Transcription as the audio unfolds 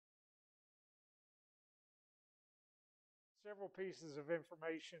several pieces of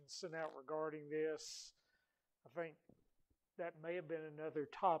information sent out regarding this. I think that may have been another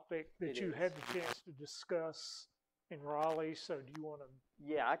topic that you had the chance to discuss in Raleigh. So do you want to?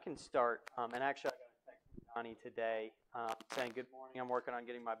 Yeah, I can start. And actually, I got a text from Donnie today saying, "Good morning. I'm working on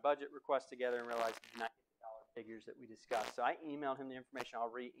getting my budget request together and realized I did not get the dollar figures that we discussed." So I emailed him the information. I'll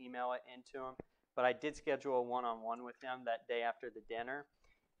re-email it into him. But I did schedule a one-on-one with him that day after the dinner.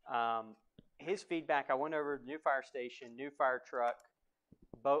 His feedback, I went over the new fire station, new fire truck,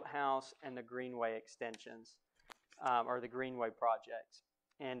 boathouse, and the greenway extensions, or the greenway projects.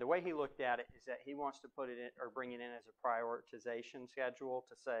 And the way he looked at it is that he wants to put it in or bring it in as a prioritization schedule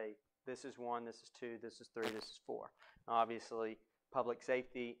to say, this is 1, this is 2, this is 3, this is 4. Now, obviously, public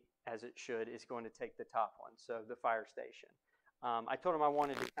safety, as it should, is going to take the top one, so the fire station. I told him I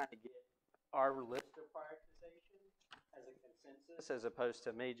wanted to kind of get our list of prioritization as a consensus, as opposed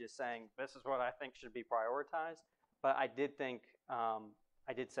to me just saying, this is what I think should be prioritized. But I did think,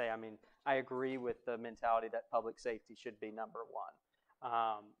 I did say, I mean, I agree with the mentality that public safety should be number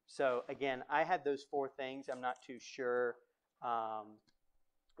 1. So again, I had those 4 things. I'm not too sure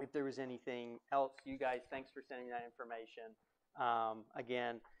if there was anything else. You guys, thanks for sending that information.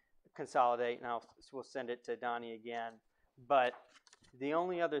 Again, consolidate, and we'll send it to Donnie again. But the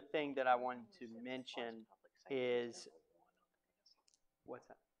only other thing that I wanted to mention is, what's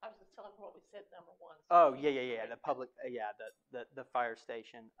that? I was just telling what we said, number 1. Oh, yeah, the public, the fire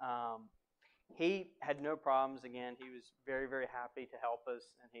station. He had no problems. Again, he was very, very happy to help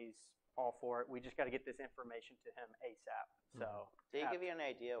us, and he's all for it. We just got to get this information to him ASAP. So, did he give you an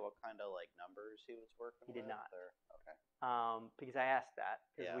idea what kind of like numbers he was working with? He did not. Or, okay. Because I asked that,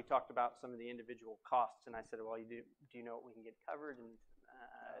 because we talked about some of the individual costs, and I said, well, do you know what we can get covered? And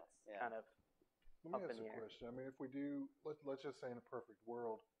it's kind of Let me ask a question. I mean, if we do, let's just say in a perfect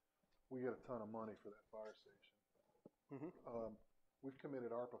world, we get a ton of money for that fire station. Mm-hmm. We've committed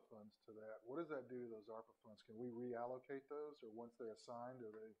ARPA funds to that. What does that do to those ARPA funds? Can we reallocate those, or once they're assigned,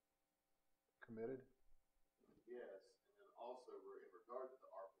 are they committed? Yes, and then also in regard to the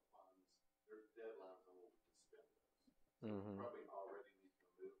ARPA funds, there's deadlines on when we can spend those. So we probably already need to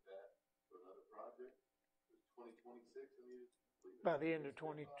move that to another project. It's 2026, by the end of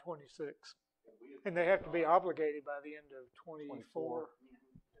 2026. And they have to be obligated by the end of 24.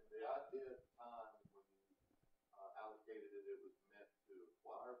 And the idea at the time when you allocated it, it was meant to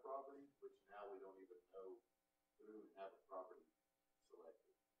acquire property, which now we don't even know. We don't even have a property selected.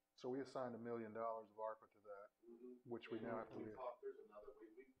 So we assigned $1 million of ARPA to that, which we now have to. There's another way.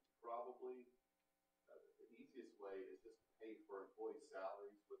 We probably the easiest way is just pay for employee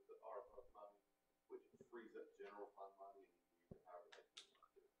salaries with the ARPA money, which frees up general fund money, and you can use it however they want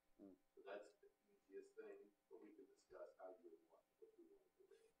to. So that's the easiest thing, but we can discuss how you would want what we want to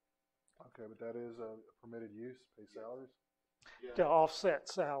do. Okay, but that is a permitted use, pay salaries? Yeah. To offset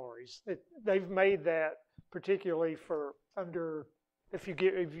salaries. They've made that particularly for under, if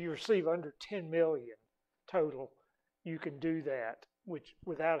you receive under 10 million total, you can do that, which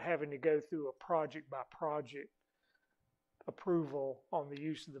without having to go through a project by project approval on the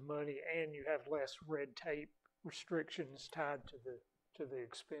use of the money, and you have less red tape restrictions tied to the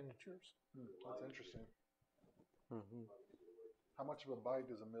expenditures. That's interesting. Mm-hmm. How much of a bite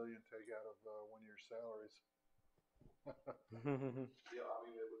does $1 million take out of 1 year's salaries? Yeah, I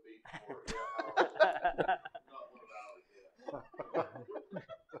mean, it would be more, not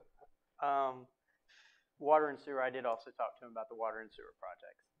 1 hour, Water and sewer, I did also talk to him about the water and sewer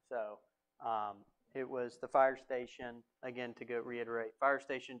projects. So it was the fire station, again, to go reiterate, fire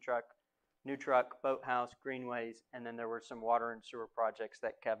station truck, new truck, boathouse, greenways, and then there were some water and sewer projects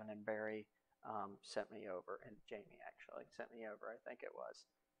that Kevin and Barry sent me over, and Jamie actually sent me over, I think it was,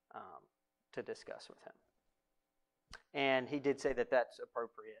 to discuss with him. And he did say that that's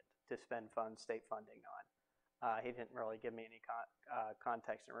appropriate to spend funds, state funding on. He didn't really give me any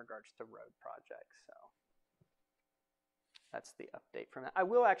context in regards to road projects, so that's the update from that. I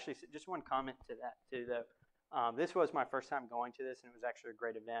will actually, just one comment to that too, though. This was my first time going to this, and it was actually a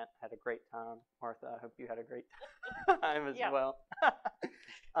great event. Had a great time. Martha, I hope you had a great time as well.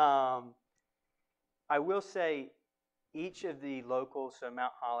 I will say each of the locals, so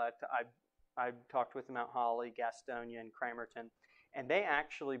Mount Holly, I talked with Mount Holly, Gastonia, and Cramerton, and they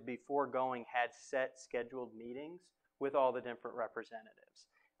actually, before going, had set scheduled meetings with all the different representatives.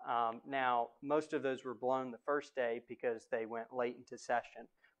 Now, most of those were blown the first day because they went late into session,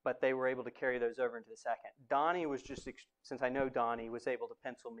 but they were able to carry those over into the second. Donnie was just, since I know Donnie, was able to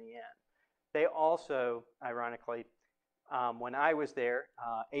pencil me in. They also, ironically, when I was there,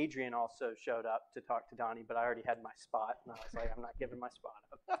 Adrian also showed up to talk to Donnie, but I already had my spot, and I was like, I'm not giving my spot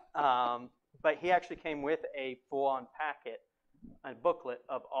up. but he actually came with a full-on packet, a booklet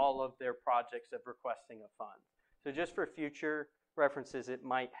of all of their projects of requesting a fund. So just for future references, it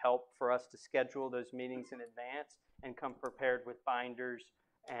might help for us to schedule those meetings in advance and come prepared with binders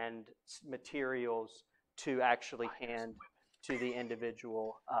and materials to actually hand to the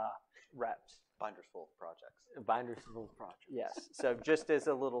individual reps. Binders full of projects. Binders full of projects. Yes. So just as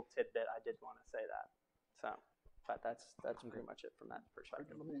a little tidbit, I did want to say that. So, but that's pretty much it from that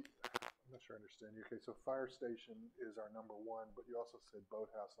perspective. I'm not sure I understand you. Okay, so fire station is our number one, but you also said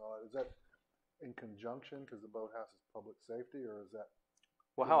boathouse and all that. Is that in conjunction because the boathouse is public safety, or is that?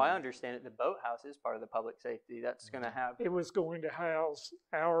 Well, how I understand it, the boathouse is part of the public safety. That's going to have. It was going to house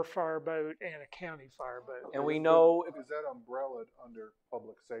our fireboat and a county fireboat. And we know Is that umbrellaed under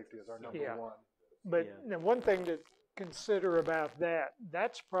public safety as our number Yeah. one? But Yeah. now one thing to consider about that,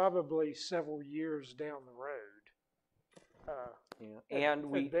 that's probably several years down the road. and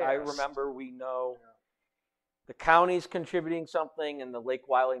at I best. remember we know the county's contributing something and the Lake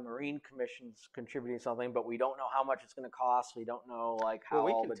Wiley Marine Commission's contributing something, but we don't know how much it's going to cost. We don't know like how Well,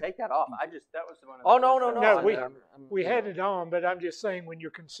 we all can the. take that off. That was the one. Oh no. No, I we- mean, We you had know. it on, but I'm just saying when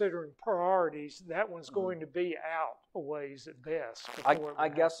you're considering priorities, that one's Mhm. going to be out a ways at best. I before it I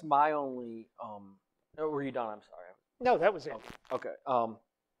would guess happen. my only oh, were you done? I'm sorry. No, that was it. Okay.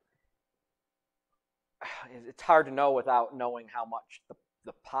 It's hard to know without knowing how much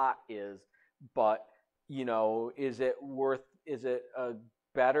the pot is, but you know, is it a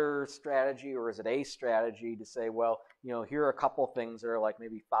better strategy or is it a strategy to say, well, you know, here are a couple things that are like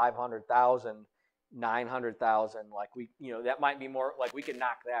maybe 500,000, 900,000, like we, you know, that might be more like we can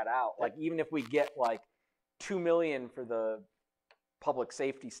knock that out. Like even if we get like 2 million for the public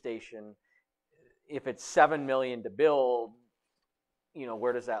safety station, if it's 7 million to build, you know,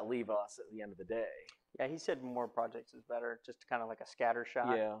 where does that leave us at the end of the day? Yeah, he said more projects is better, just kind of like a scatter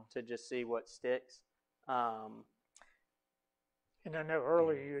shot Yeah. to just see what sticks. And I know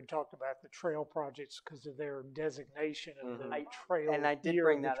earlier you had talked about the trail projects because of their designation of the trail. And I did year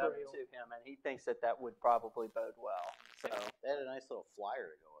bring of the that up trail. to him, and he thinks that would probably bode well. So, They had a nice little flyer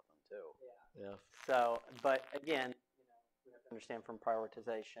to go with them too. Yeah. so, but again, you know, we have to understand from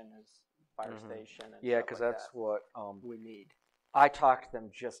prioritization is fire station. And Yeah, stuff because like that's that what we need. I talked to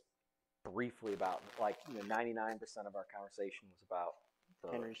them just briefly about. Like, you know, 99% of our conversation was about the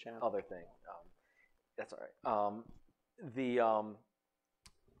Henry's Channel. other thing. That's all right.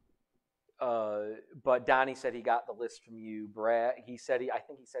 But Donnie said he got the list from you, Brad. I think he said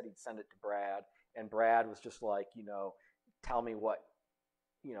he'd send it to Brad, and Brad was just like, you know, tell me what,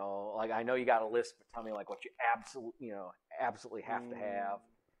 you know, like I know you got a list, but tell me like what you absolutely have to have.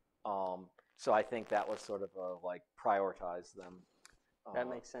 So I think that was sort of a like prioritize them. That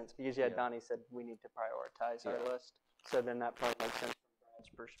makes sense because yeah. Donnie said we need to prioritize our Yeah. list. So then that probably makes sense from Brad's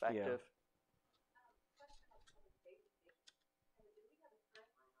perspective.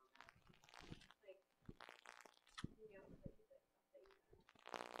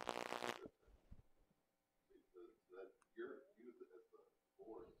 You as the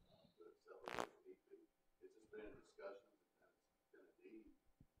board to accelerate if need be. It's just been in discussions and it's been a need,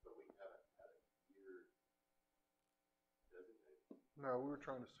 but we haven't had a year designated. No, we were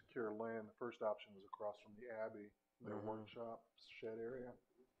trying to secure land. The first option was across from the Abbey, their workshop shed area.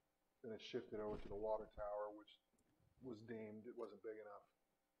 Then it shifted over to the water tower, which was deemed it wasn't big enough.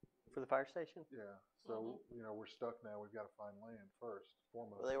 For the fire station? Yeah, so you know we're stuck now. We've got to find land first,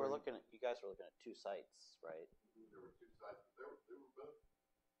 foremost. Well, you guys were looking at 2 sites, right? There were 2 sites. They were both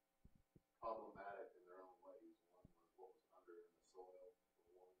problematic in their own ways. One was what was under in the soil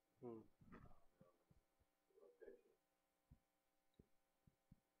for one. The location.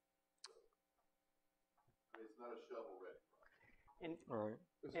 So, I mean, it's not a shovel-ready project. All right.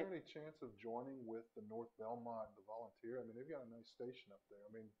 Is there any chance of joining with the North Belmont, the volunteer? I mean, they've got a nice station up there.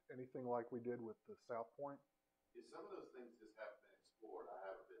 I mean, anything like we did with the South Point? Yeah, some of those things just haven't been explored. I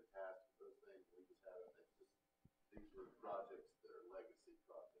haven't been tasked with those things. We just haven't. It's just these were projects that are legacy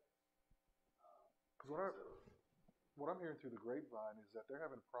projects. Because what I'm hearing through the grapevine is that they're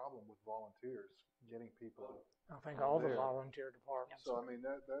having a problem with volunteers getting people. I think all the there. volunteer departments. So I mean,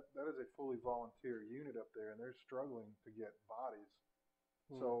 that is a fully volunteer unit up there, and they're struggling to get bodies.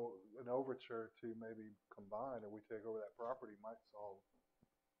 So an overture to maybe combine or we take over that property might solve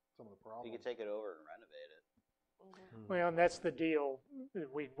some of the problems. You could take it over and renovate it. Well, and that's the deal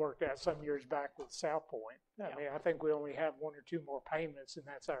that we worked out some years back with South Point. I mean, I think we only have 1 or 2 more payments, and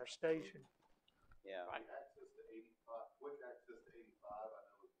that's our station. Yeah. Access to 85, quick access to 85, I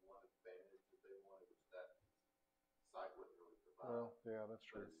know was one advantage that they wanted, which that site wouldn't really provide. Well, yeah, that's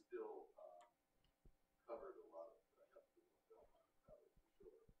But true. it still covered a lot of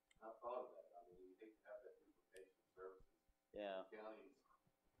I thought of that. Yeah. Counties,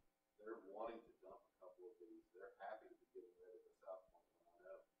 they're wanting to dump a couple of these. They're happy to be getting rid of the South Point one. I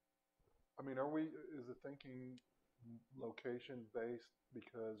know. I mean, is the thinking location based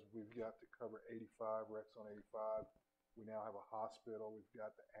because we've got to cover 85, Rex on 85. We now have a hospital. We've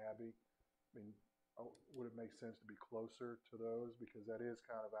got the Abbey. I mean, would it make sense to be closer to those? Because that is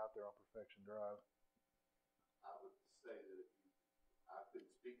kind of out there on Perfection Drive. I would say that if you, I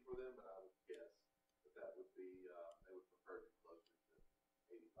couldn't speak for them, but I would guess that that would be, they would prefer to be closer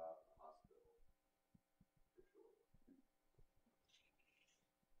to 85 in the hospital, for sure.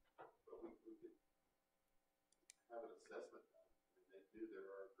 But we could have an assessment done. I mean, there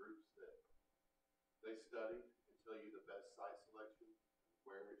are groups that they study and tell you the best site selection,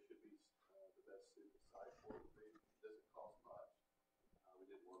 where it should be the best suited site for it to be. It doesn't cost much. We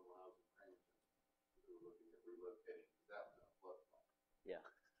did one when I was in Cranston. We were looking at relocating, because that was in a floodplain. Yeah.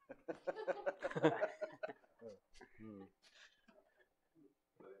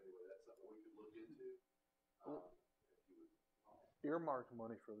 But anyway, that's something we could look into. If you would, Earmarked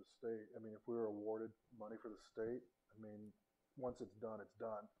money for the state. I mean, if we were awarded money for the state, I mean, once it's done, it's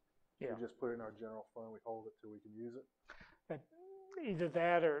done. Yeah. We just put it in our general fund. We hold it till we can use it. Either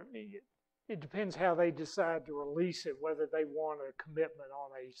that or it depends how they decide to release it, whether they want a commitment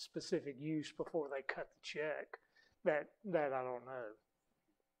on a specific use before they cut the check. That I don't know.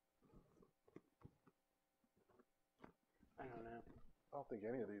 I don't know. I don't think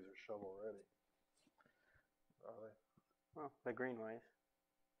any of these are shovel ready. Are they? Well, the greenways.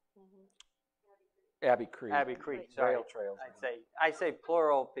 Abbey Creek. Abbey Creek, sorry. Rail trails. I say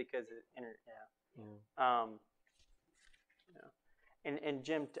plural because it, yeah. And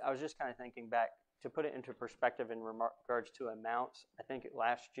Jim, I was just kind of thinking back to put it into perspective in regards to amounts. I think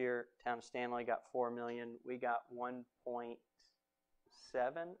last year, Town of Stanley got $4 million. We got 1.7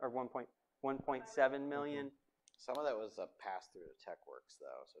 or 1.7 million. Some of that was a pass through to TechWorks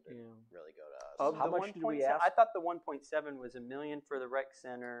though, so it didn't really go to us. Of How the much did we 1.7 ask? I thought the 1.7 was $1 million for the rec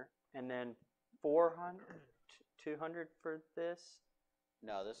center, and then 400, 200 for this.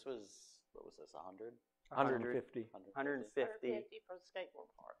 No, this was, what was this, 100? 150. 150. For the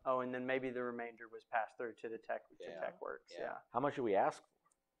skateboard park. Oh, and then maybe the remainder was passed through to the TechWorks. Yeah. Yeah. How much did we ask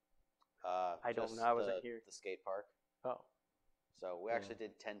for? I don't Just know. I wasn't here. The skate park. Oh. So we actually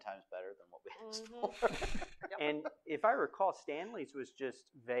did 10 times better than what we asked for. And if I recall, Stanley's was just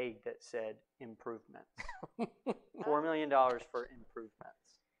vague that said improvements. $4 million for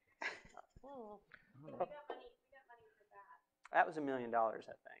improvements. We got money for that. That was $1 million, I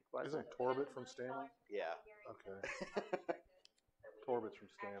think, wasn't Isn't it? Torbett from Stanley? Yeah. Okay. Torbett's from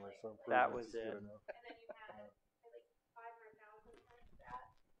Stanley, so That improvements was is it. good enough. And then you had like 500,000 for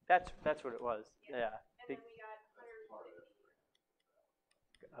that. That's what it was. Yeah. And then we got 150.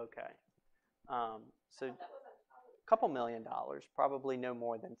 Okay. So That was on top of a couple $1 million, probably no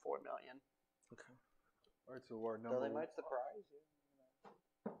more than $4 million. Okay. All right, so our So number they might surprise you.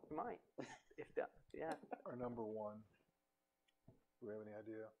 Might. If that, yeah. our number one. Do we have any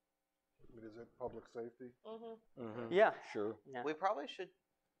idea? I mean, is it public safety? Yeah. Sure. Yeah. We probably should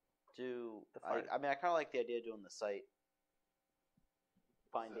do. The fire. I mean, I kind of like the idea of doing the site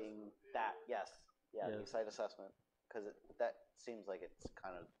finding that. Yes, yeah, the Yes. site assessment, because that seems like it's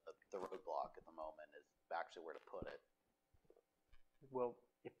kind of the roadblock at the moment is actually where to put it. Well,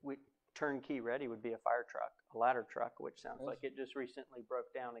 if we turnkey ready would be a fire truck, a ladder truck, which sounds like it just recently broke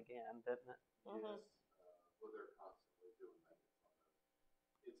down again, didn't it? yes, well, they're constantly doing maintenance on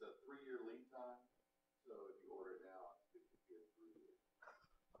those. It's a 3-year lead time, so if you order it now, it could be a 3 years.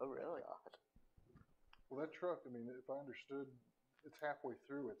 Oh, really? Well, that truck, I mean, if I understood, it's halfway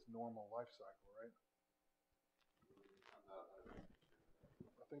through its normal life cycle, right? I'm not 100%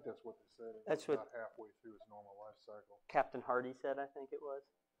 sure. I think that's what they said. It That's was what- about halfway through its normal life cycle. Captain Hardy said, I think it was.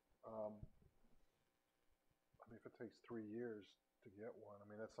 I mean, if it takes 3 years to get one, I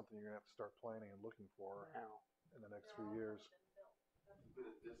mean, that's something you're gonna have to start planning and looking for Wow. in the next few years. But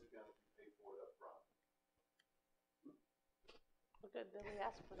a discount if you pay for it up front. Well, good, then we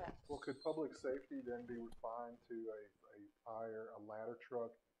asked for that. Well, could public safety then be refined to a ladder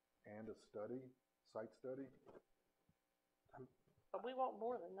truck and a site study? But we want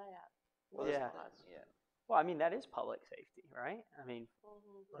more than that. Well, Yeah. Yeah. Well, I mean, that is public safety, right? I mean,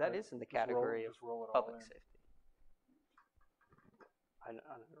 that is in the category of Just roll it all public in. safety.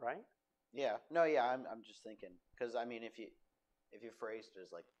 Right? Yeah. No. Yeah. I'm just thinking because I mean, if you phrased it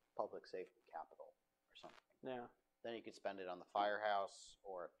as like public safety capital or something, Yeah. then you could spend it on the firehouse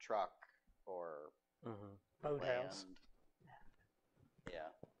or a truck or Boathouse. land. Yeah.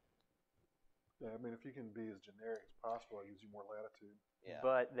 Yeah, I mean, if you can be as generic as possible, it gives you more latitude. Yeah.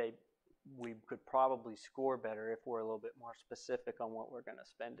 But they we could probably score better if we're a little bit more specific on what we're going to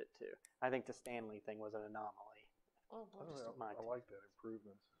spend it to. I think the Stanley thing was an anomaly. I don't Just know, my I like that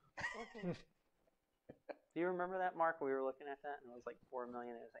improvements. Do you remember that, Mark? We were looking at that, and it was like $4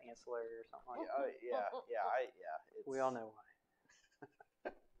 million as ancillary or something like that. Yeah. We all know why.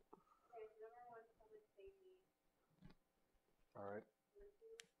 Okay, number one, public safety. All right.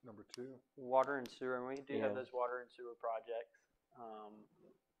 Number 2. Water and sewer, and we do Yeah. have those water and sewer projects,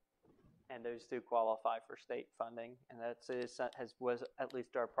 and those do qualify for state funding, and was at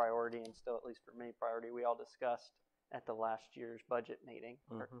least our priority, and still at least for me priority. We all discussed at the last year's budget meeting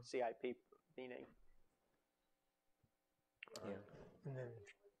or CIP meeting. Yeah. And then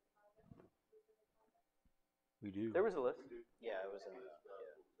We do. There was a list. Yeah, it was in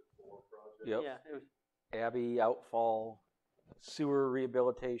the, Yep. Yeah, it was. Abbey outfall, sewer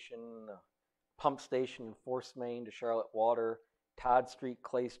rehabilitation, pump station and force main to Charlotte Water, Todd Street,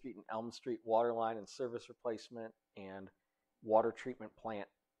 Clay Street, and Elm Street water line and service replacement, and water treatment plant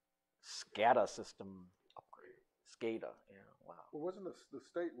SCADA system upgrade. SCADA, yeah, wow. Well, wasn't the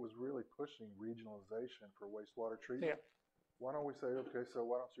state was really pushing regionalization for wastewater treatment? Yeah. Why don't we say, okay, so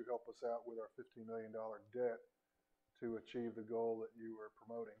why don't you help us out with our $15 million debt to achieve the goal that you were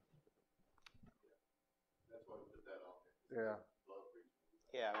promoting? That's why we put that on. Yeah.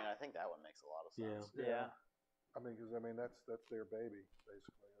 yeah, I mean, I think that one makes a lot of sense. Yeah. I mean, because that's their baby,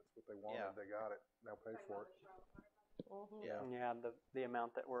 basically. That's what they wanted. Yeah. They got it. Now pay for it. Yeah. Yeah, the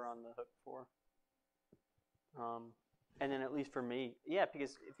amount that we're on the hook for. And then at least for me, yeah,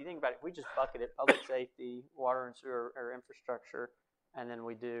 because if you think about it, we just bucket it, public safety, water and sewer or infrastructure, and then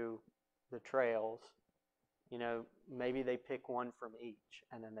we do the trails. You know, maybe they pick one from each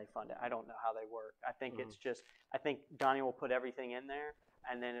and then they fund it. I don't know how they work. I think it's just, I think Donnie will put everything in there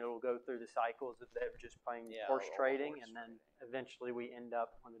and then it'll go through the cycles of them just playing Yeah, horse all trading, horse and then eventually we end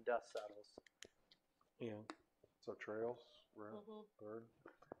up when the dust settles. Yeah. So trails, we're third.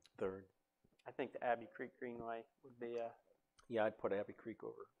 Third. I think the Abbey Creek Greenway would be a Yeah, I'd put Abbey Creek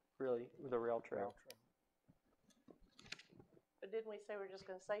over. really with a rail trail. But didn't we say we're just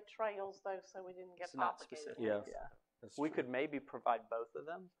going to say trails though, so we didn't get It's not complicated? specific. Yes. Yeah. That's We true. could maybe provide both of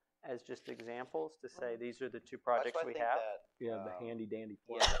them as just examples to say these are the two That's projects why I we think have. that, Yeah, the handy dandy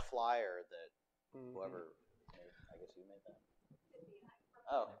yeah, flyer. the flyer that Mhm. whoever made, I guess you made that.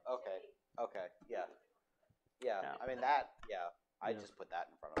 Oh, okay, yeah. Yeah. I mean that, I Yeah. just put that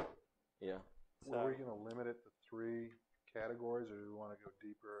in front of it. Yeah. Were we going to limit it to 3 categories, or do we want to go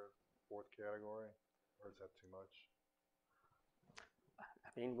deeper, 4th category, or is that too much?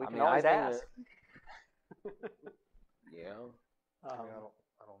 I mean, we I can mean, I always think ask. Yeah. I mean,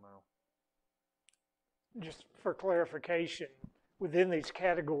 I don't know. just for clarification, within these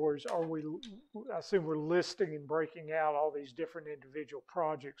categories, I assume we're listing and breaking out all these different individual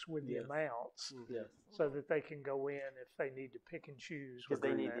projects with the Yes. amounts Yes. so that they can go in if they need to pick and choose. Because they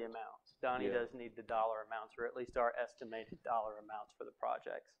within need that. the amounts. Donnie Yeah. does need the dollar amounts, or at least our estimated dollar amounts for the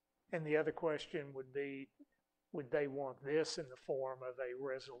projects. And the other question would be, would they want this in the form of a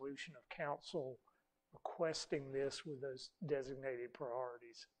resolution of council requesting this with those designated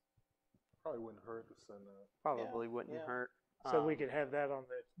priorities? Probably wouldn't hurt to send that. Probably wouldn't yeah. hurt. So we could have that on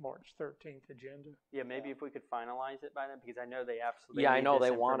the March 13th agenda. Yeah, maybe if we could finalize it by then, because I know they absolutely Yeah, I need know this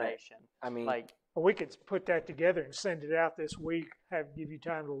they want it. information. I mean, Like, Well, we could put that together and send it out this week, give you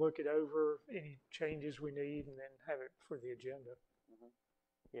time to look it over, any changes we need, and then have it for the agenda.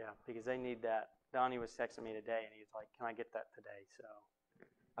 yeah, because they need that. Donnie was texting me today, and he's like, "Can I get that today?" So,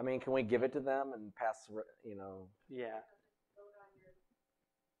 I mean, can we give it to them and pass, you know? yeah,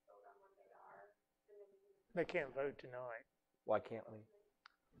 They can't vote tonight. Why can't we?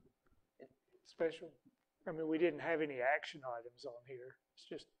 Special. I mean, we didn't have any action items on here. It's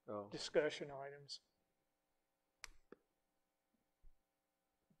just Oh. discussion items.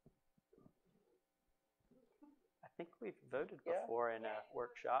 I think we've voted before in a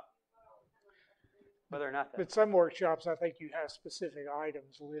workshop. Whether or not that. But some workshops, I think you have specific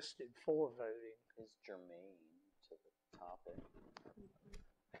items listed for voting. Is germane to the topic.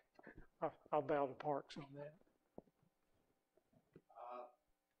 I'll bow to Parks on that.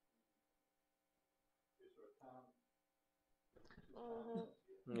 Is there a time?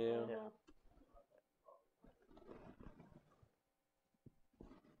 Yeah.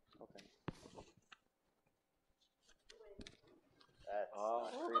 Okay. That's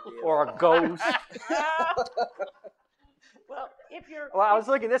not creepy at Or a all. ghost. Well, if you're Well, I was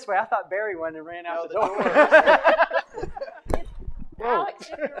looking this way. I thought Barry went and ran out No, the the door. door. Alex,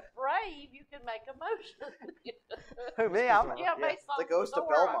 if you're brave, you can make a motion. Who, me? I'm, Yeah, based on the ghost of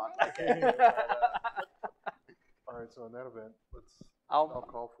door. Belmont. All right, so in that event, I'll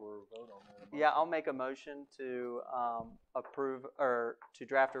call for a vote on that. Yeah, I'll make a motion to approve or to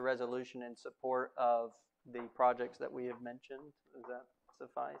draft a resolution in support of the projects that we have mentioned. Does that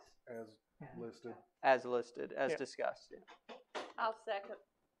suffice? As listed. As listed, as Yeah. discussed. Yeah. I'll second.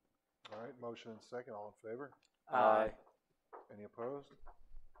 All right, motion and second, all in favor? Aye. Any opposed?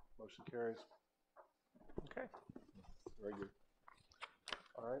 Motion carries. Okay. Very good.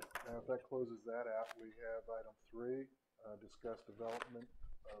 All right, now if that closes that out, we have item 3, discuss development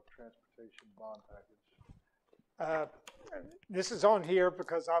of transportation bond package. This is on here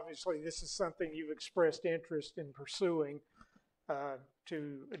because obviously this is something you've expressed interest in pursuing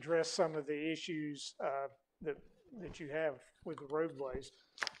to address some of the issues that you have with the roadways.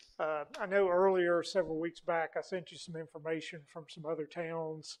 I know earlier, several weeks back, I sent you some information from some other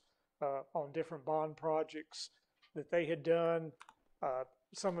towns on different bond projects that they had done.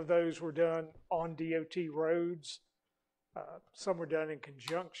 Some of those were done on DOT roads. Some were done in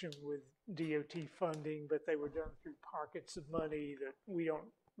conjunction with DOT funding, but they were done through pockets of money that we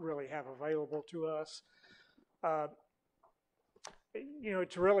don't really have available to us. You know,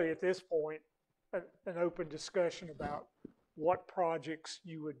 it's really at this point an open discussion about what projects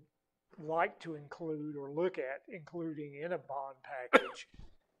you would like to include or look at including in a bond package.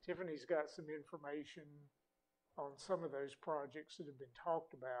 Tiffany's got some information on some of those projects that have been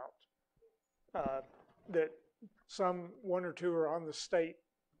talked about, that one or two are on the state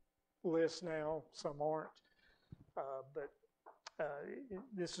list now, some aren't. But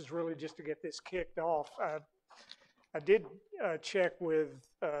this is really just to get this kicked off. I did check with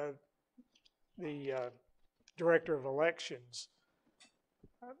the Director of Elections,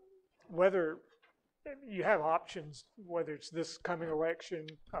 whether you have options, whether it's this coming election,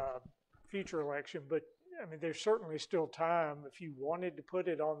 future election, but I mean, there's certainly still time if you wanted to put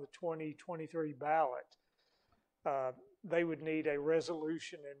it on the 2023 ballot. They would need a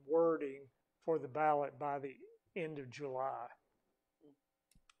resolution and wording for the ballot by the end of July.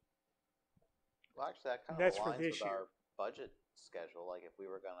 Well, actually, that kind That's of for aligns this with year. our budget schedule. Like if we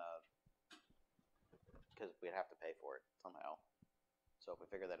were gonna, because we'd have to pay for it somehow. So if we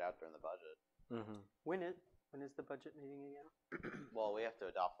figure that out during the budget, When is the budget meeting again? well, we have to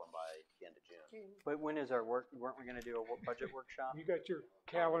adopt one by the end of June. But when is our work? Weren't we going to do a budget workshop? You got your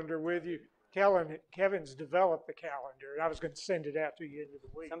calendar with you. Kevin's developed the calendar, and I was going to send it out to you end of the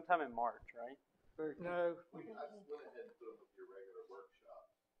week. Sometime in March, right? No, I just went ahead and put them with your regular workshop.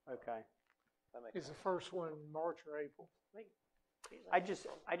 Okay. That makes is the sense. first one March or April? I just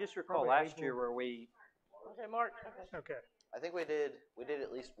recall Probably last April. year where we Okay, Mark. Okay. Okay. I think we did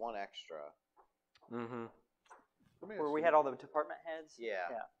at least one extra. Let me where ask we you- had all the department heads. Yeah.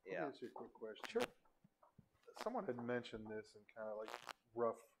 Let Yeah. me ask you a quick question. Sure. Someone had mentioned this in kind of like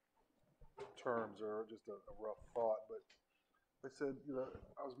rough terms or just a rough thought, but they said, you know,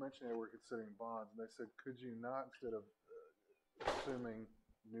 I was mentioning they were considering bonds, and they said, could you not, instead of assuming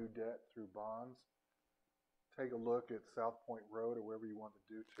new debt through bonds, take a look at South Point Road or wherever you want to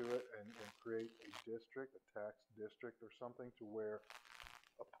do to it and create a district, a tax district or something to where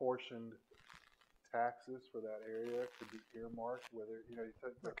apportioned taxes for that area could be earmarked, whether, you know, you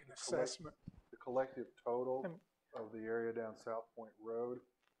take Like an assessment. the collective total And- of the area down South Point Road,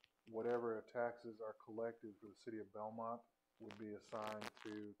 whatever taxes are collected for the city of Belmont would be assigned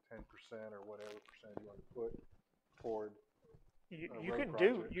to 10% or whatever percent you want to put toward You road can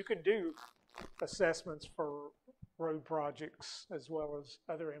projects. you can do assessments for road projects as well as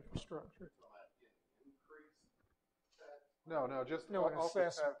other infrastructure. no, just No, an off the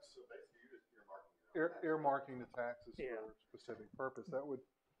assessment. tax, earmarking the taxes Yeah. for a specific purpose. That would,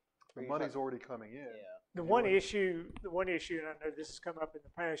 the Are you money's talking- already coming in. Yeah. The one issue, and I know this has come up in the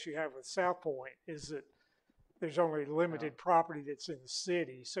past, you have with South Point is that there's only limited property that's in the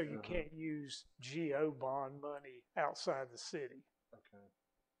city, so you can't use GO bond money outside the city. Okay.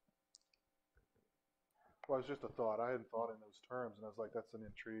 Well, it's just a thought. I hadn't thought in those terms, and I was like, that's an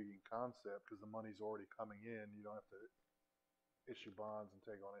intriguing concept because the money's already coming in. You don't have to issue bonds and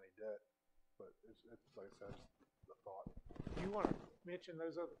take on any debt. But it's like I said, just a thought. Do you want to mention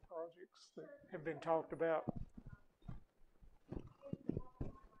those other projects that have been talked about?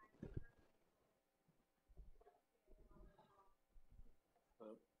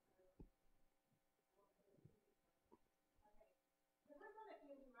 The first one that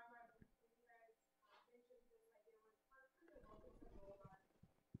came to my mind was when you guys mentioned this idea was Hartford and Wilkinson Boulevard.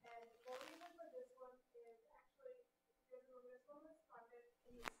 And the reason for this one is actually, because this one was funded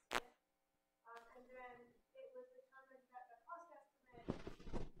in the SNP, and then it was determined that the cost estimate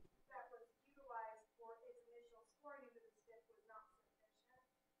that was utilized for its initial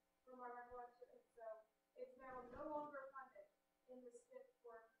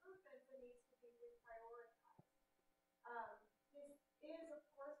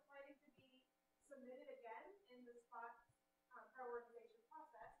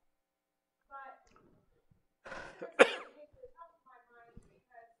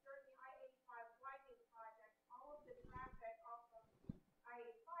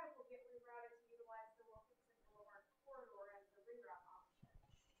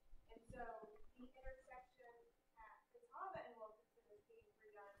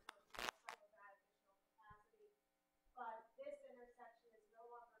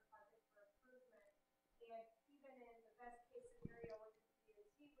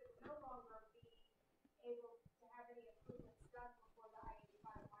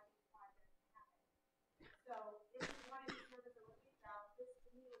So if you wanted to service a relief valve, this to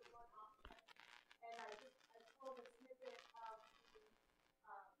me was one option. And I pulled a snippet of the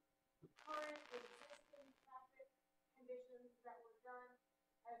current existing traffic conditions that were done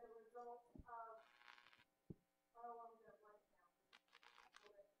as a result of, oh, I'm going to blank now.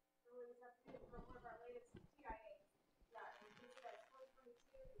 Really tough to do from one of our latest TIAs. Yeah, and this is that 2022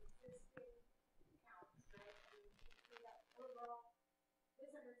 existing counts, right? And you can see that overall, this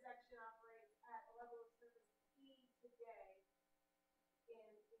intersection operates at a level of service E today in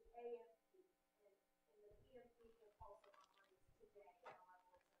the AMP, and the PMP is also operates today at a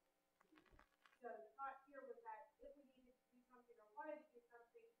level of service E. So the thought here was that if we needed to do something or wanted to do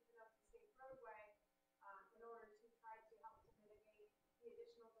something, even though it's a state roadway, in order to try to help to mitigate the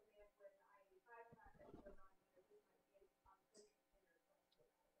additional demand when the I-85 traffic goes on here, this might be a good intersection.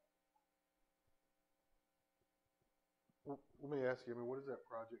 Let me ask you, I mean, what does that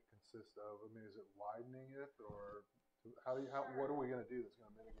project consist of? I mean, is it widening it, or what are we gonna do that's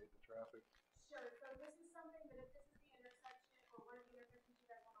gonna mitigate the traffic? Sure, so this is something that if this is the intersection or one of the intersections you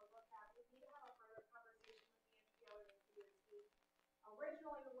guys wanna look at, we need to have a further conversation with the MPO and the DOT.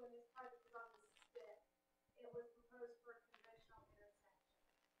 Originally, when this project was on the STIP, it was proposed for a conventional intersection.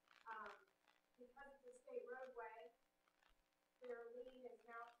 Because it's a state roadway, their lean is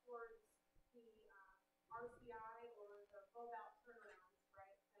now towards the RCI or the bulb-out turnarounds,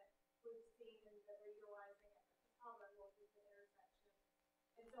 right, that we've seen and that they're utilizing at the Catawba Northeastern intersection.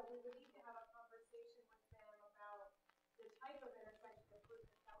 And so we would need to have a conversation with them about the type of intersection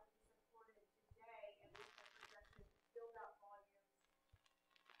improvements that would be supported today and the projected build-out volumes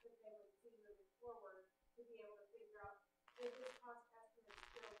that they would see moving forward to be able to figure out if this cost estimate is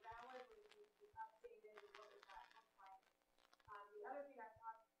still valid, or if it needs to be updated, and what does that look like. The other thing I've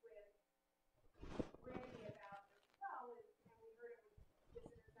talked with Randy about as well is, and we heard it with this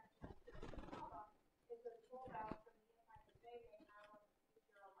intersection at Catawba, is the build-outs and the impact that they may have on the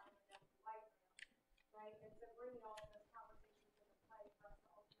future alignment of the light rail, right? And so bringing all of those conversations into play for us to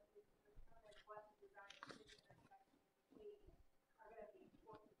ultimately determine what the design of this intersection would be are going to be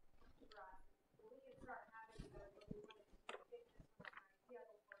important for us. So we can start having those when we want to get this from an idea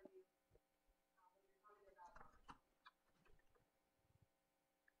before you when you're talking about it. So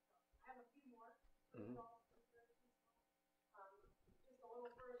I have a few more. Mhm. Just a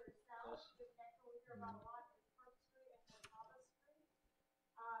little further south, just next one we hear about a lot is Park Street and Catawba Street.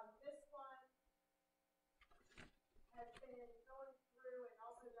 This one has been going through and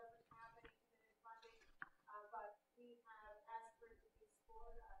also doesn't have any committed funding, but we have asked for it to be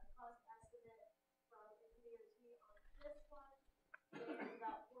explored. Cost estimate from ADJOURNMENT on this one is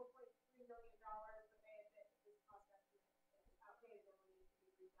about $4.3 million, but they admit that this cost estimate is outdated and will need to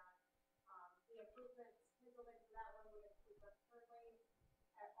be redone. The improvements penciled into that one would include left turn lanes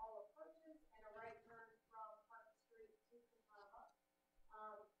at all approaches and a right turn from Park Street to Catawba.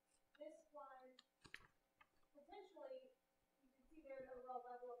 This one, potentially, you can see there the overall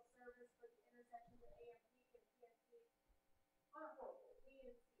level of service for the intersections at AMP and PNP on a whole, B and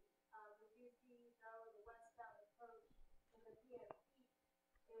C. We do see, though, the westbound approach in the PNP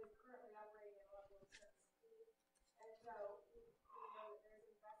is currently operating at a level of service C. And so we know that there's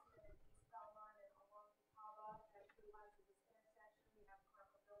investment in East Belmont and along Catawba that utilizes this intersection. We have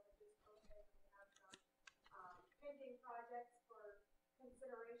Carpenter that just opened. We have some pending projects for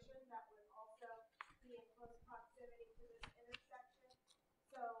consideration that would also be in close proximity to this intersection.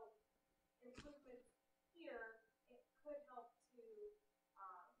 So improvements here, it could help to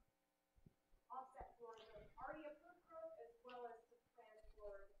offset for the already approved growth as well as to plan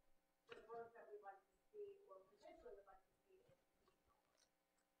for the growth that we'd like to see or potentially would like to see in East Belmont.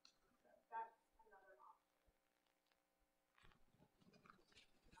 So that's another option.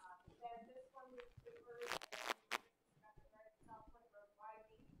 Then this one we heard, and this is right, South Point Road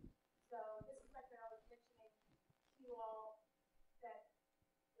widening. So this is like that I was mentioning to you all that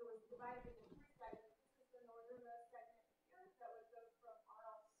it was divided into three segments. This is the northernmost segment here that would go from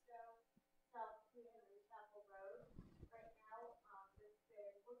R.L. Stowe south to Henry Chapel Road. Right now, this has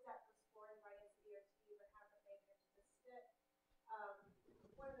been looked at for scoring by NCDOT, but hasn't made it into the STIP.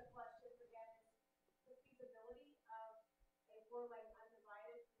 One of the questions again is the feasibility of a 4-lane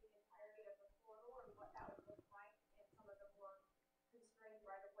undivided for the entirety of the corridor and what that would look like in some of the more constrained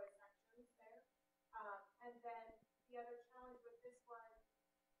right-of-way sections there. And then the other challenge with this one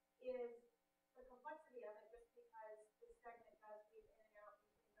is the complexity of it, just because this segment does move in and out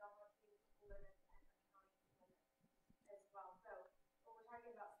between Belmont's municipal limits and the county limits as well. So when we're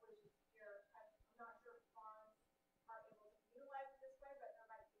talking about solutions here, I'm not sure if bonds are able to utilize it this way, but there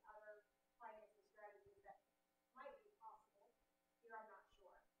might be other financing strategies that might be possible. Here I'm not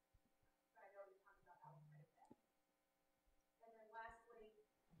sure, but I know we talked about that one.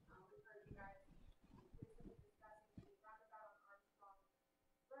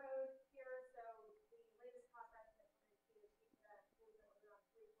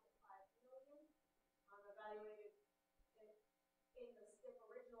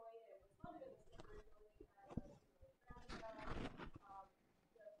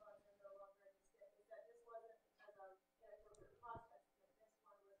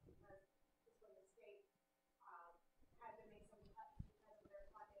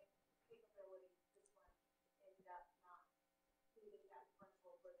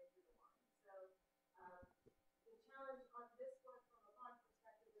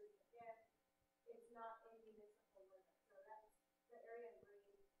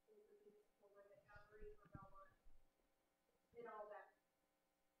 in all that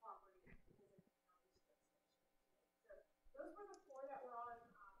property because of the county's jurisdiction. So those were the four that were on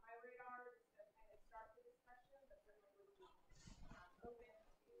my radar just to kind of start the discussion, but certainly would be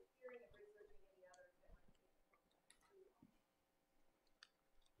open to hearing and researching any others that might be important.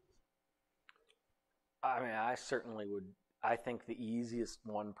 I mean, I certainly would. I think the easiest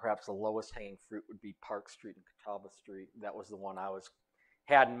one, perhaps the lowest hanging fruit, would be Park Street and Catawba Street. That was the one I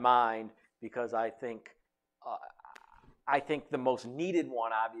had in mind because I think the most needed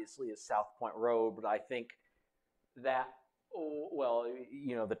one, obviously, is South Point Road. But I think that,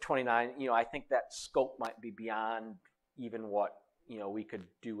 the 29, I think that scope might be beyond even what we could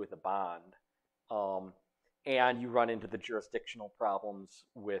do with a bond. And you run into the jurisdictional problems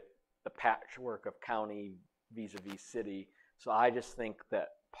with the patchwork of county vis-a-vis city. So I just think that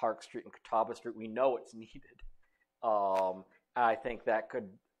Park Street and Catawba Street, we know it's needed. I think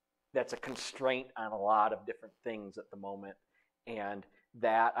that's a constraint on a lot of different things at the moment. And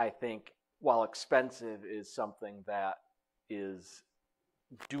that, I think, while expensive, is something that is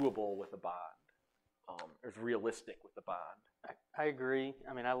doable with a bond, is realistic with a bond. I agree.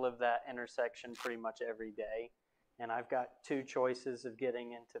 I mean, I live that intersection pretty much every day. And I've got two choices of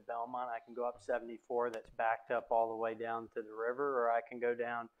getting into Belmont. I can go up 74 that's backed up all the way down to the river, or I can go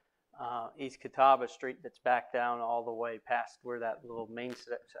down East Catawba Street that's backed down all the way past where that little Main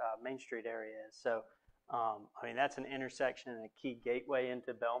Street area is. So, I mean, that's an intersection and a key gateway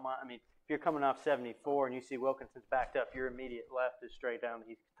into Belmont. I mean, if you're coming off 74 and you see Wilkinson's backed up, your immediate left is straight down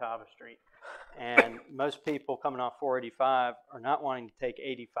East Catawba Street. And most people coming off 485 are not wanting to take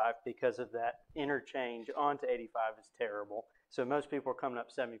 85 because of that interchange onto 85 is terrible. So most people are coming up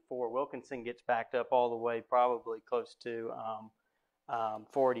 74. Wilkinson gets backed up all the way probably close to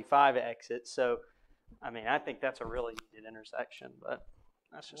 485 exit. So, I mean, I think that's a really needed intersection, but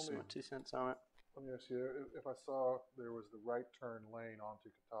that's just my 2 cents on it. Let me ask you, if I saw there was the right turn lane onto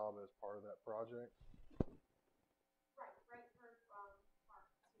Catawba as part of that project, Right turn from Park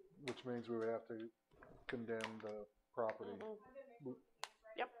to. which means we would have to condemn the property.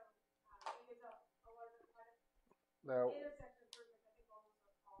 Yep. It is a larger credit. Now, Intersection improvements, I think almost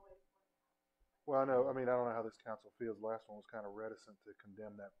always. well, I don't know how this council feels. Last one was kind of reticent to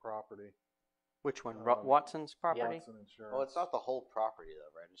condemn that property. Which one? Um, Watson's property? Watson Insurance. Well, it's not the whole property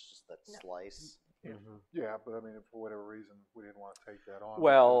though, right? It's just that slice. Yeah, but I mean, for whatever reason, we didn't want to take that on.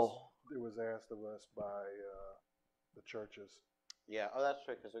 Well, because it was asked of us by the churches. Yeah. Oh, that's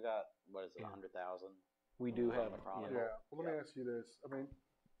true. Because we got what is it, Yeah. 100,000? we do have. Yeah. Well, let me ask you this. I mean,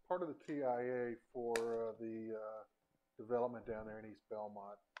 part of the TIA for the development down there in East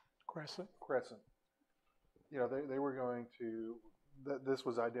Belmont, Crescent. they were going to. This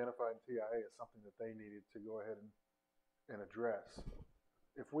was identified in TIA as something that they needed to go ahead and address.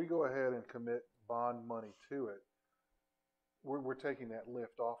 If we go ahead and commit bond money to it, we're taking that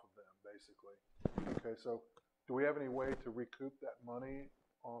lift off of them, basically. Okay, so do we have any way to recoup that money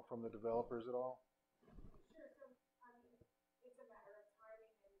from the developers at all? Sure, so, I mean, it's a matter of timing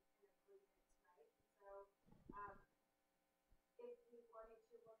and agreements, right? So, if we wanted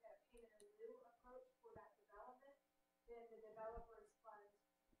to look at a payment in lieu approach for that development, then the developer's fund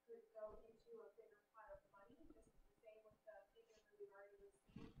could go into a bigger pot of money, just the same with the payment that we've already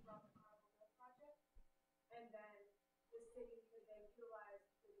received from the Carnival Mill project. And then the city could then utilize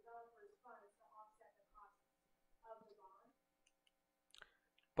the developer's funds to offset the costs of the bond.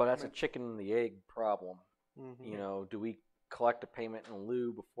 But that's a chicken and the egg problem. Mm-hmm. Do we collect a payment in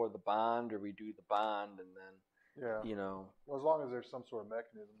lieu before the bond, or we do the bond and then, Yeah. Well, as long as there's some sort of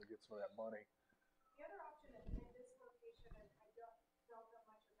mechanism to get some of that money. The other option in this location, and I don't know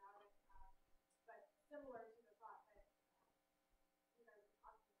much about it, but similar to the thought that you guys were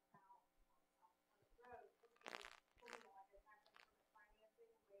talking about on the road, would be something like a tax increment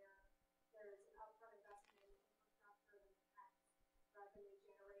financing where there's an upfront investment in infrastructure and the tax revenue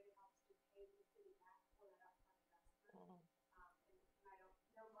generated helps to pay the city back for that upfront investment. And I don't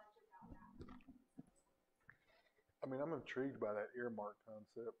know much about that. I mean, I'm intrigued by that earmark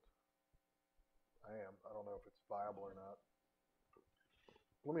concept. I am. I don't know if it's viable or not.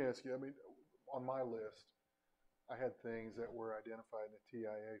 Let me ask you, I mean, on my list, I had things that were identified in the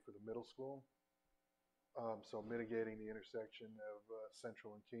TIA for the middle school. So mitigating the intersection of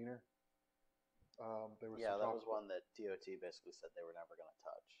Central and Keener. There was Yeah, some that talk was one that DOT basically said they were never going to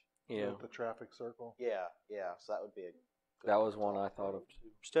touch. Yeah, the traffic circle. Yeah. So that would be a good that was one one to I talk thought about. of too.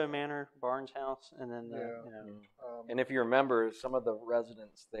 Stowe Manor, Barnes House, and then Yeah. And if you remember, some of the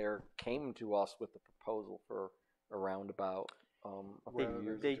residents there came to us with the proposal for a roundabout a few Rather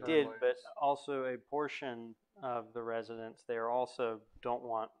years than they ago. did, turn but lanes. also a portion of the residents there also don't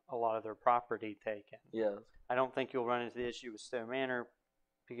want a lot of their property taken. Yes. I don't think you'll run into the issue with Stowe Manor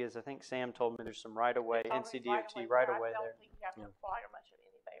because I think Sam told me there's some right-of-way, NCDOT right-of-way I there. don't think you have to acquire much of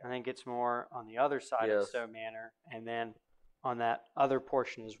any I there. think it's more on the other side of Yes. Stowe Manor, and then on that other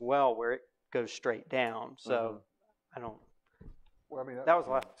portion as well where it goes straight down. So I don't. Well, I mean, That was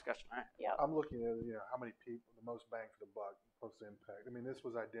the last discussion I had. Yeah. I'm looking at, how many people, the most bang for the buck, most impact. I mean, this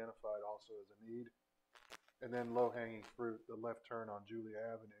was identified also as a need. And then low-hanging fruit, the left turn on Julia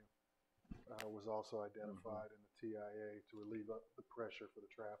Avenue was also identified in the TIA to relieve the pressure for the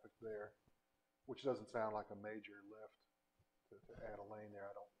traffic there, which doesn't sound like a major lift to add a lane there.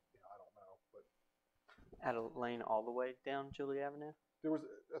 I don't know. But Add a lane all the way down Julie Avenue. there was,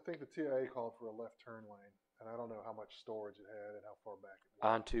 I think the TIA called for a left turn lane, and I don't know how much storage it had and how far back it was.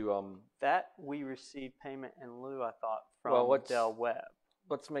 Onto That we received payment in lieu, I thought, from Well, what's- Del Webb.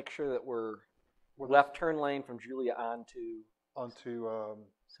 let's make sure that we're Well, left turn lane from Julia onto. onto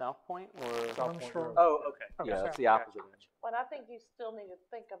South Point or South Point Armstrong. Road. Oh, okay. Yeah, that's the Gotcha, opposite. gotcha. But I think you still need to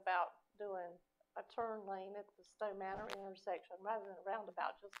think about doing a turn lane at the Stowe Manor intersection rather than a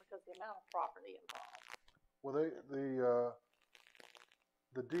roundabout, just because the amount of property involved. Well,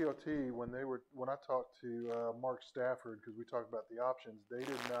 the DOT, when I talked to Mark Stafford, because we talked about the options, they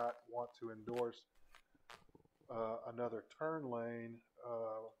did not want to endorse another turn lane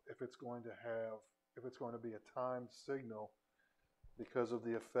if it's going to be a timed signal because of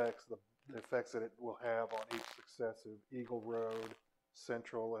the effects that it will have on each successive Eagle Road,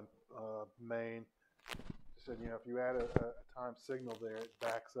 Central, and Main. He said, if you add a time signal there, it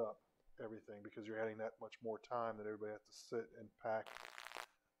backs up everything because you're adding that much more time that everybody has to sit and pack.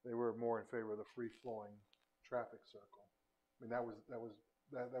 They were more in favor of the free-flowing traffic circle. I mean, that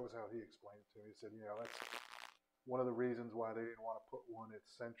was how he explained it to me. He said, that's one of the reasons why they didn't want to put one at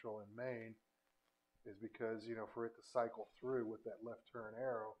Central and Main is because, for it to cycle through with that left turn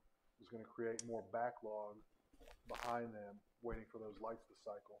arrow was going to create more backlog behind them waiting for those lights to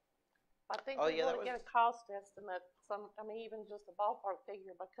cycle. I think Oh, we yeah, want that to get was- a cost estimate, even just a ballpark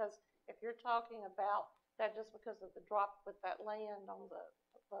figure, because if you're talking about that just because of the drop with that land on the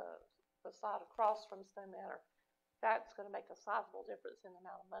side across from Stowe Manor, that's going to make a sizable difference in the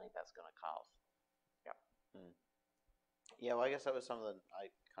amount of money that's going to cost. Yeah, well, I guess that was something I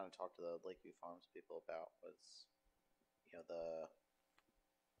kind of talked to the Lakeview Farms people about was,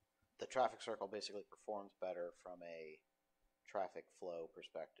 the traffic circle basically performs better from a traffic flow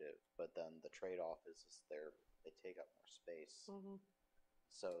perspective, but then the trade-off is they take up more space. Mm-hmm.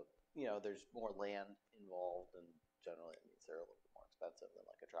 So, there's more land involved, and generally it means they're a little bit more expensive than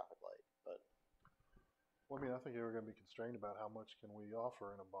like a traffic light. But Well, I think they were going to be constrained about how much can we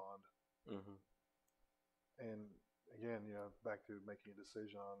offer in a bond. Mm-hmm. And again, back to making a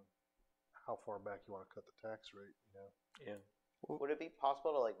decision on how far back you want to cut the tax rate, Yeah. would it be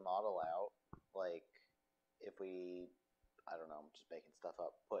possible to model out if we, I don't know, I'm just making stuff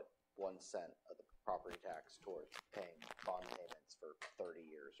up, put 1 cent of the property tax towards paying bond payments for 30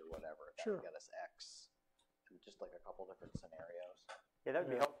 years or whatever, that Sure. would get us X, and just a couple different scenarios. Yeah, that would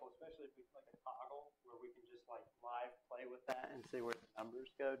be Yeah. helpful, especially if we like a toggle where we can just live play with that and see where the numbers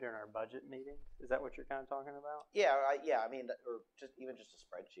go during our budget meetings. Is that what you're kind of talking about? Yeah, I mean, or just a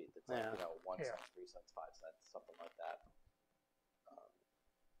spreadsheet that's Yeah. 1 Yeah. cent, 3 cents, 5 cents, something like that.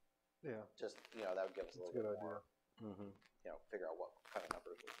 Yeah, Just that would give us a that's a little good bit more. Mm-hmm. Figure out what kind of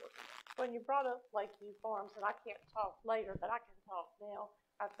numbers we're working with. When you brought up Lakeview Farms, and I can't talk later, but I can talk now,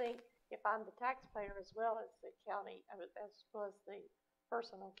 I think if I'm the taxpayer as well as the county, as well as the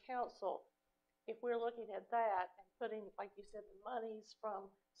person on council, if we're looking at that and putting, like you said, the monies from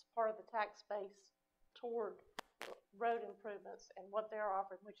part of the tax base toward road improvements and what they're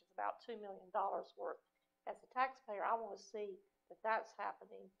offering, which is about $2 million worth, as a taxpayer, I want to see that that's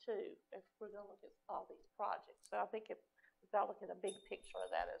happening too, if we're going to look at all these projects. So I think we've got to look at a big picture of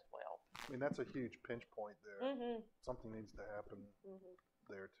that as well. I mean, that's a huge pinch point there. Mm-hmm. Something needs to happen Mm-hmm.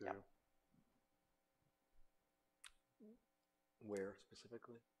 there too. Yep. Where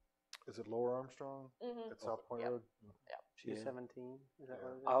specifically? Is it Lower Armstrong Mm-hmm. at South Point Yep. Road? 217, is that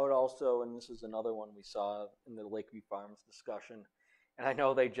what it is? I would also, and this is another one we saw in the Lakeview Farms discussion, and I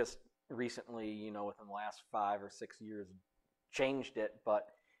know they just recently, within the last 5 or 6 years, changed it, but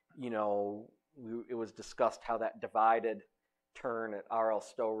it was discussed how that divided turn at R.L.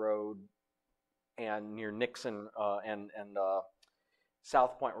 Stowe Road and near Nixon and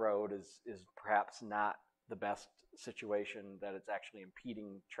South Point Road is perhaps not the best situation, that it's actually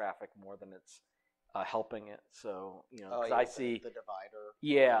impeding traffic more than it's helping it. So, 'cause I see the divider.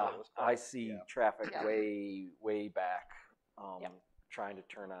 yeah, whatever it was called. I see Yeah. traffic Yeah. way back, Yep. trying to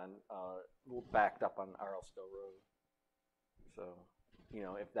turn on, backed up on R.L. Stowe Road. So, You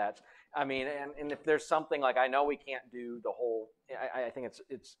know, if that's, I mean, and if there's something like, I know we can't do the whole, I think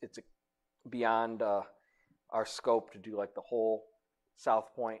it's beyond our scope to do like the whole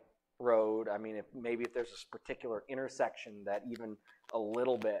South Point Road. I mean, if there's this particular intersection that even a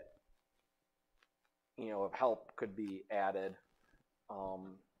little bit, you know, of help could be added,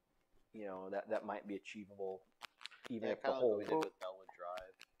 you know, that might be achievable, even if the whole. Like we did with Bellwood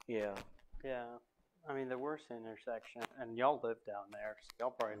Drive. Yeah. Yeah. I mean, the worst intersection, and y'all live down there, so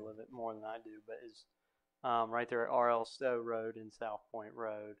y'all probably live it more than I do, but is right there at R.L. Stowe Road and South Point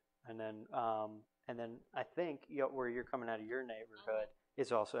Road. And then I think where you're coming out of your neighborhood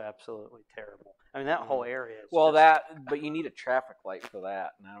is also absolutely terrible. I mean, that whole area is Well, just, but you need a traffic light for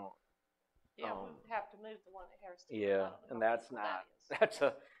that, and I don't. Yeah, we would have to move the one at Harrison. Yeah, and that's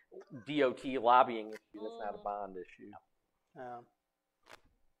a DOT lobbying issue. That's not a bond issue. I'm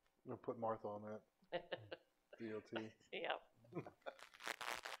gonna put Martha on that. DOT. Yeah.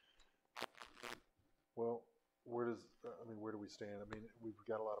 Well, where do we stand? I mean, we've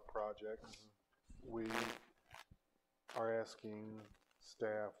got a lot of projects. We are asking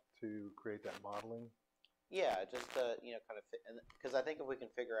staff to create that modeling. Yeah, just to, you know, kind of fit, because I think if we can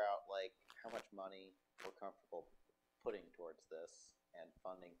figure out like how much money we're comfortable putting towards this and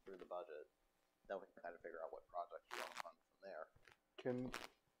funding through the budget, then we can kind of figure out what projects we want to fund from there. Can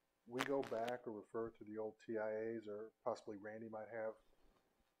we go back or refer to the old TIAs, or possibly Randy might have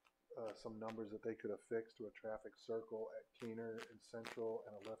some numbers that they could affix to a traffic circle at Keener and Central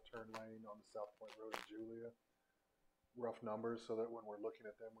and a left turn lane on the South Point Road in Julia? Rough numbers, so that when we're looking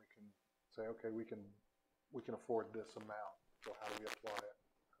at them, we can say, okay, we can afford this amount. So how do we apply it?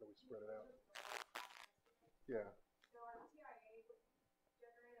 How do we spread it out? Yeah. So our TIA would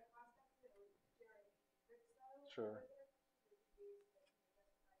generate a cost estimate, it would generate a Sure.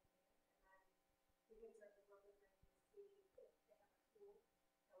 We can start the program and see if they have a tool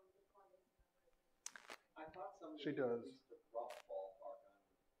that we can plug into numbers. I thought somebody She does. used a rough ballpark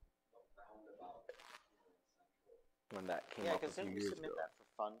on a roundabout in Central. When that came Yeah, up a because few didn't we years submit ago. that for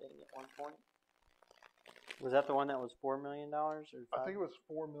funding at one point? was that the one that was $4 million or I think it was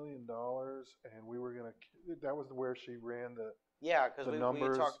 $4 million, and we were gonna. That was where she ran the. Yeah, because The we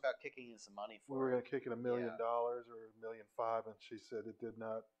numbers- talked about kicking in some money We for were it. gonna kick in $1 million Yeah. or $1.5 million, and she said it did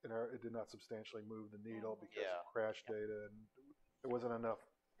not. It did not substantially move the needle because Yeah. of crash data, and there wasn't enough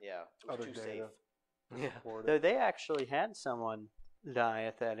Yeah, it was other too data safe. to Yeah. support So it. they actually had someone die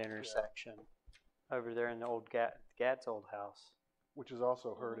at that intersection over there in the old Gad's old house. Which is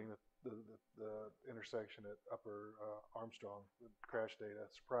also hurting the intersection at Upper Armstrong. The crash data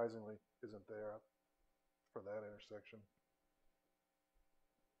surprisingly isn't there for that intersection.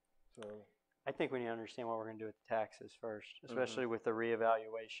 So I think we need to understand what we're going to do with the taxes first, especially with the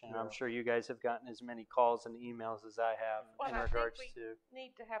reevaluation. I'm Yeah. sure you guys have gotten as many calls and emails as I have Well, in I think regards we to.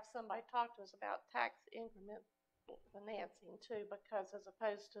 need to have somebody talk to us about tax increment financing too, because as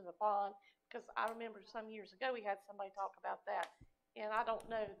opposed to the bond, because I remember some years ago we had somebody talk about that, and I don't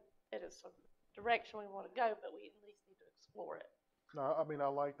know that it's a direction we want to go, but we at least need to explore it. no, I mean I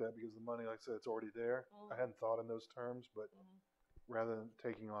like that because the money, like I said, it's already there. I hadn't thought in those terms, but rather than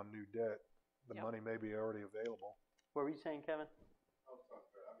taking on new debt, the Yep. money may be already available. What were you saying, Kevin? I was talking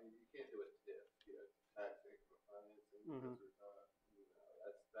about, I mean, you can't do it TIF, you know, tax increment financing, Mhm. because there's not, you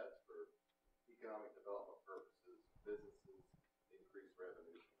know, that's for economic development purposes, businesses, increase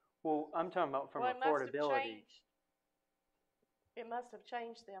revenue. Well, I'm talking about from Well, it must have affordability. changed. It must have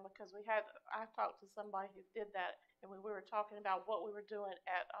changed then because I talked to somebody who did that, and we were talking about what we were doing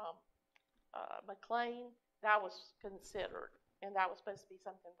at McLean. That was considered, and that was supposed to be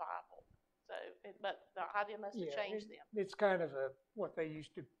something viable. So, but the idea must have changed then. It's kind of what they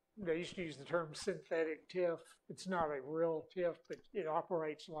used to use the term synthetic TIF. It's not a real TIF, but it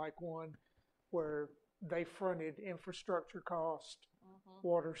operates like one where they fronted infrastructure cost,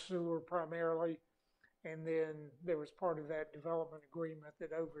 water, sewer primarily, and then there was part of that development agreement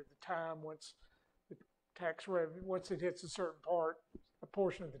that over the time, once the tax revenue, once it hits a certain part, a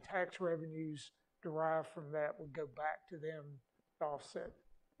portion of the tax revenues derived from that would go back to them to offset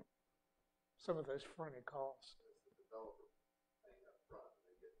some of those fronted costs. It's the developer paying up front,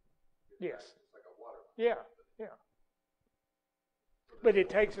 and they get Yes. back. It's like a water. Yeah, yeah. But it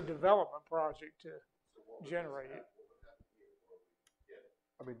takes a development project to generate it.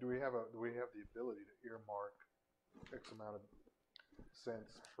 I mean, do we have the ability to earmark X amount of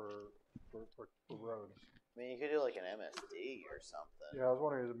cents for roads? I mean, you could do like an MSD or something. Yeah, I was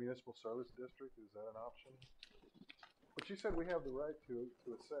wondering, is a municipal service district, is that an option? But you said we have the right to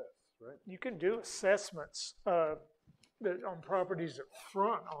assess, right? You can do assessments on properties that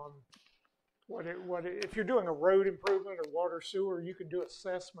front on if you're doing a road improvement or water sewer, you can do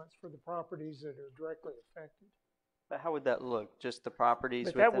assessments for the properties that are directly affected. But how would that look? Just the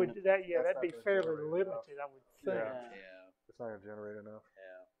properties But within? that'd That's be not gonna fairly generate enough. limited, I would think. Yeah. Yeah. It's not gonna generate enough.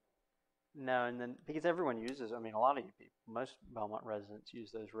 Yeah. No, and then because everyone uses, I mean, a lot of you people, most Belmont residents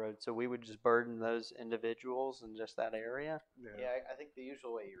use those roads, so we would just burden those individuals in just that area. Yeah, I think the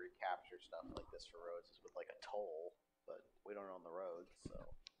usual way you recapture stuff like this for roads is with like a toll, but we don't own the roads, so.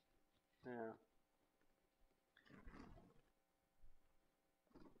 Yeah.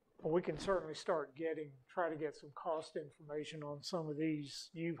 Well, we can certainly try to get some cost information on some of these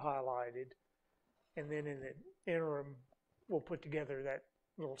you've highlighted. And then in the interim, we'll put together that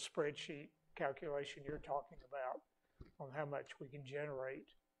little spreadsheet calculation you're talking about on how much we can generate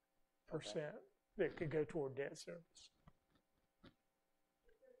percent that could go toward debt service.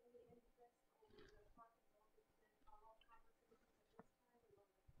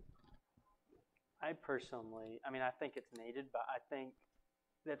 I personally, I mean, I think it's needed, but I think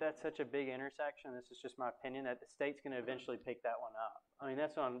that that's such a big intersection. This is just my opinion that the state's going to eventually pick that one up. I mean,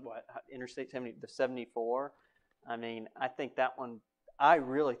 that's on what, Interstate 70, the 74. I mean, I think that one, I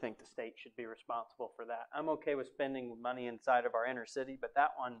really think the state should be responsible for that. I'm okay with spending money inside of our inner city, but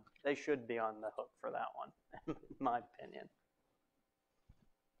that one, they should be on the hook for that one, in my opinion.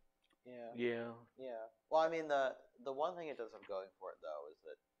 Yeah. Yeah. Yeah. Well, I mean, the one thing it does have going for it, though, is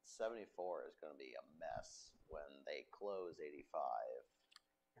that 74 is going to be a mess when they close 85.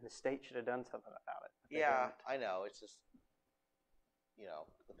 And the state should have done something about it. but they Yeah, didn't. I know. It's just,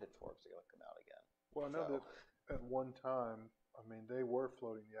 the pitchforks are going to come out again. Well, I know So- that at one time, I mean, they were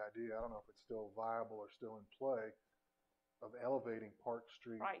floating the idea, I don't know if it's still viable or still in play, of elevating Park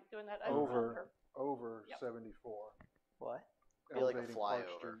Street Right, doing that over, over. over Yep. 74. What? Be like a Elevating Park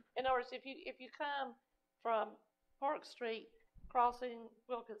flyover. Street. In other words, if you come from Park Street, crossing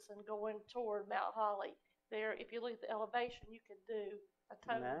Wilkinson, going toward Mount Holly, there, if you look at the elevation, you could do a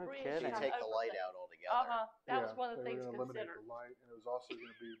total No bridge. kidding. You kind take of the over light that. out altogether. That was one of the they things were going to eliminate considered. the light, and it was also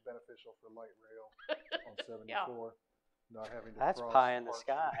going to be beneficial for light rail on 74, Yeah. not having to That's cross pie in the Park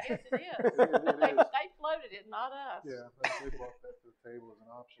sky. Yes, it is. It they, is. they floated it, not us. Street. Yeah, they brought that to the table as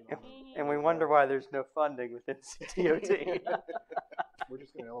an option. on the- And we wonder why there's no funding within CTOT. We're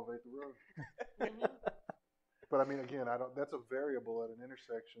just going to elevate the road. Mhm. But I mean, again, that's a variable at an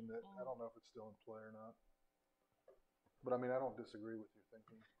intersection that I don't know if it's still in play or not. But I mean, I don't disagree with your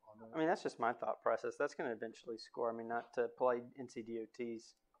thinking on that. I mean, that's just my thought process. That's going to eventually score. I mean, not to play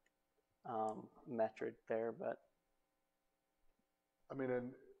NCDOT's metric there, but I mean,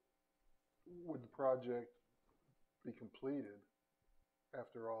 and would the project be completed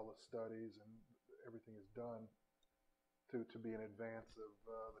after all the studies and everything is done to be in advance of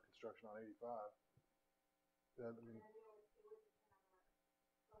the construction on 85? I mean,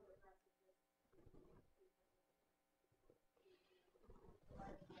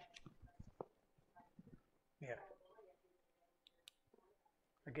 Yeah.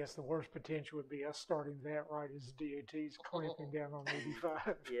 I guess the worst potential would be us starting that right as DOT's clamping down on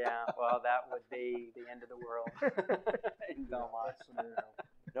 85. yeah, well, that would be the end of the world in Belmont. scenario.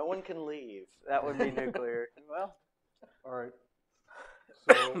 No one can leave. That would be nuclear. Well, All right.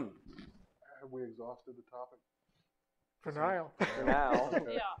 So, have we exhausted the topic? For now. for now.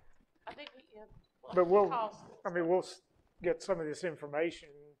 Okay. Yeah, I think we. Yeah, But we'll, cost. we'll get some of this information,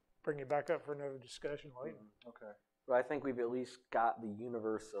 bring it back up for another discussion later. Okay. But I think we've at least got the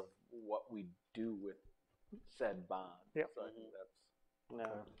universe of what we do with said bond. Yep. So I think that's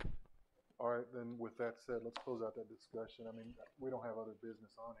No. All right, then with that said, let's close out that discussion. I mean, we don't have other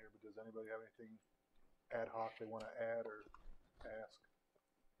business on here, but does anybody have anything ad hoc they want to add or ask?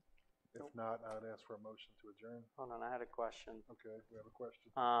 If not, I would ask for a motion to adjourn. Hold on, I had a question. Okay, we have a question.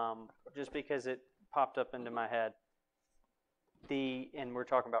 Just because it popped up into my head. And we're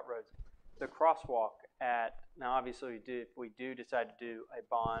talking about roads. The crosswalk now obviously if we do decide to do a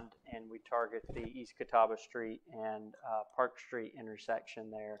bond and we target the East Catawba Street and Park Street intersection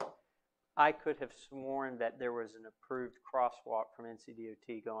there, I could have sworn that there was an approved crosswalk from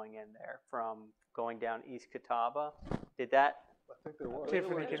NCDOT going in there from going down East Catawba. Did that? I think there was.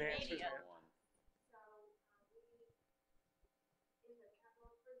 Tiffany can There's answer media. that. So, we, in the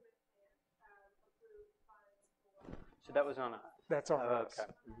capital improvement plan, approved funds for. So that was on a. That's on Oh, us.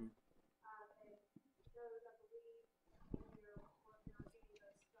 okay. And those, I believe, we're working on getting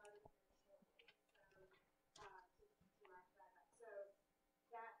those started shortly, so, to wrap that up. So,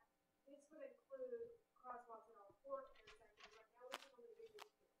 this would include crosswalks in all four intersections. Right now, we can only do two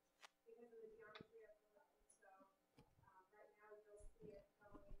because of the geometry of the road. So, right now, you'll see it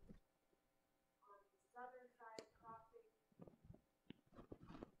going on the southern side crossing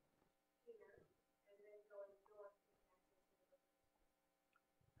here,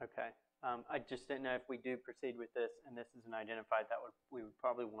 Okay. I just didn't know if we do proceed with this and this isn't identified, we would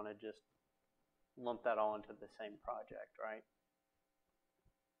probably want to just lump that all into the same project, right?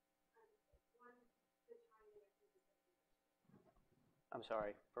 I'm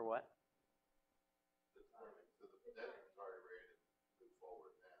sorry, for what? The timing, so the debt is already ready to move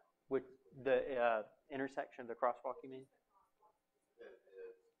forward now. With the intersection of the crosswalk, you mean? It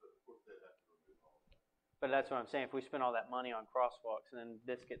is, but of course they'd have to remove all of that. But that's what I'm saying. If we spend all that money on crosswalks and then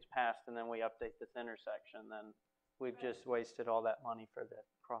this gets passed and then we update this intersection, then we've just wasted all that money for the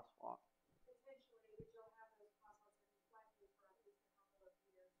crosswalk. Potentially, but you'll have those crosswalks in reflecting for at least a couple of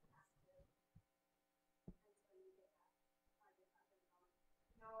years active until you get that project up and going.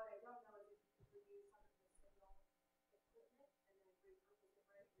 Now, what I don't know is if you could reuse some of the signal equipment and then repurpose it,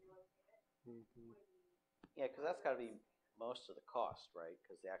 right, relocate it. Yeah, because that's got to be most of the cost, right?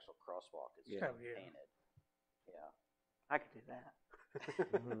 Because the actual crosswalk is Yeah. Oh, yeah. painted. Yeah. I could do that.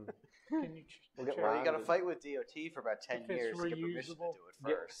 Can you We'll get Well, you Ron got to to- fight with DOT for about 10 If it's years to get permission to reusable. do it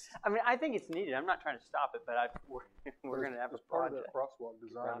Yeah. first. I mean, I think it's needed. I'm not trying to stop it, but we're going to have a As part of project. that crosswalk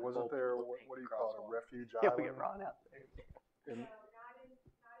design, Ron wasn't Bolt there, will what paint do you the call it, a crosswalk. refuge Yeah, we island? get Ron out there. In- So not in the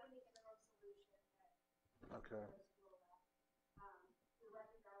interim solution that Okay. was ruled out. The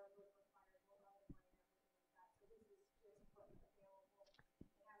record island would require a whole other plan and everything like that, so this is just what's available.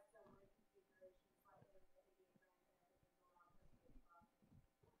 It has some reconfiguration slightly with the ADA grant and everything going on for the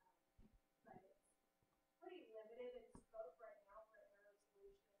project. But it's pretty limited in scope right now for interim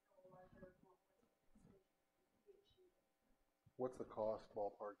solution or larger, more holistic solution to be achieved. What's the cost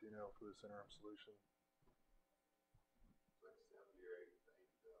ballpark, do you know, for this interim solution? It's like 70 or 80,000.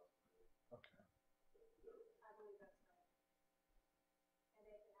 Okay. I believe that's right. And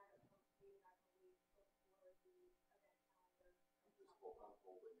they can have it complete, I believe, before the event calendar. I'm just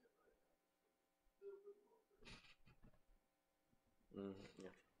holding it right now. Just a little bit longer. Yeah.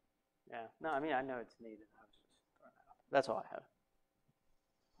 Yeah. No, I mean, I know it's needed. I was just throwing that out. That's all I have.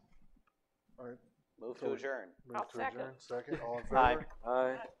 All right. Move So- to adjourn. Move I'll to second. adjourn. Second, all in Aye. favor?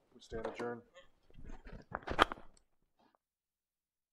 Aye. We stand adjourned.